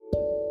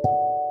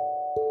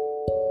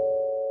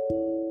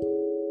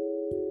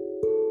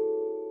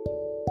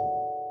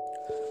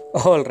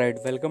Alright,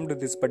 welcome to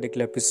this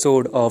particular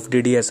episode of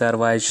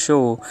DDSRY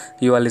show.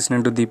 You are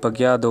listening to Deepak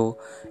Yadav.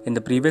 In the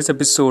previous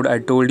episode, I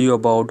told you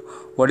about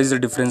what is the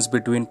difference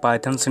between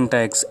Python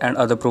syntax and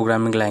other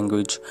programming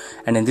language.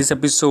 And in this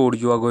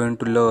episode, you are going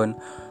to learn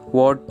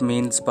what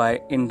means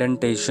by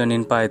indentation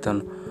in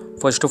Python.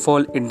 First of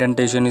all,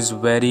 indentation is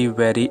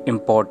very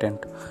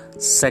important.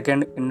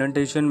 Second,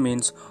 indentation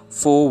means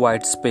 4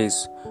 white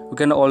space. You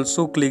can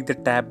also click the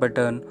tab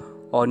button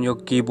on your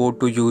keyboard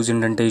to use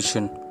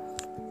indentation.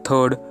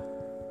 Third,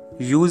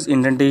 use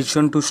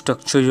indentation to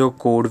structure your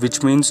code,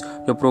 which means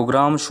your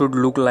program should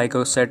look like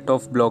a set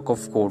of block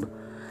of code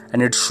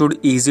and it should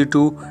easy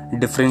to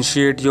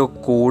differentiate your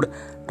code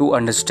to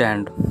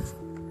understand.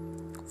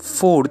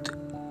 Fourth,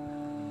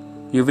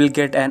 you will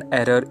get an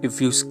error if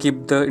you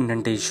skip the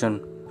indentation.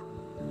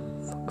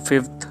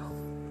 Fifth,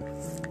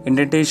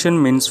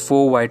 indentation means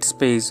 4 white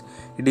space.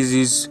 It is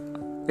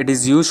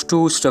used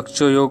to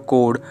structure your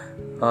code,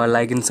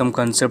 like in some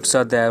concepts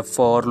are there: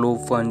 for,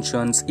 loop,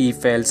 functions,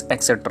 if, else,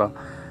 etc.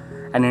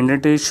 And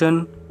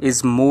indentation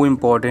is more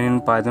important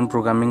in Python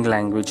programming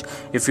language.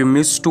 If you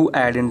miss to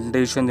add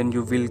indentation, then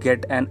you will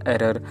get an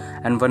error.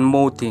 And one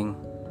more thing,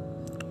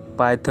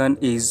 Python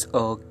is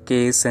a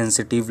case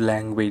sensitive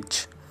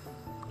language.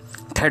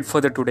 That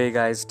for the today,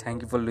 guys.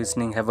 Thank you for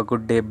listening. Have a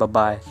good day. Bye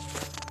bye.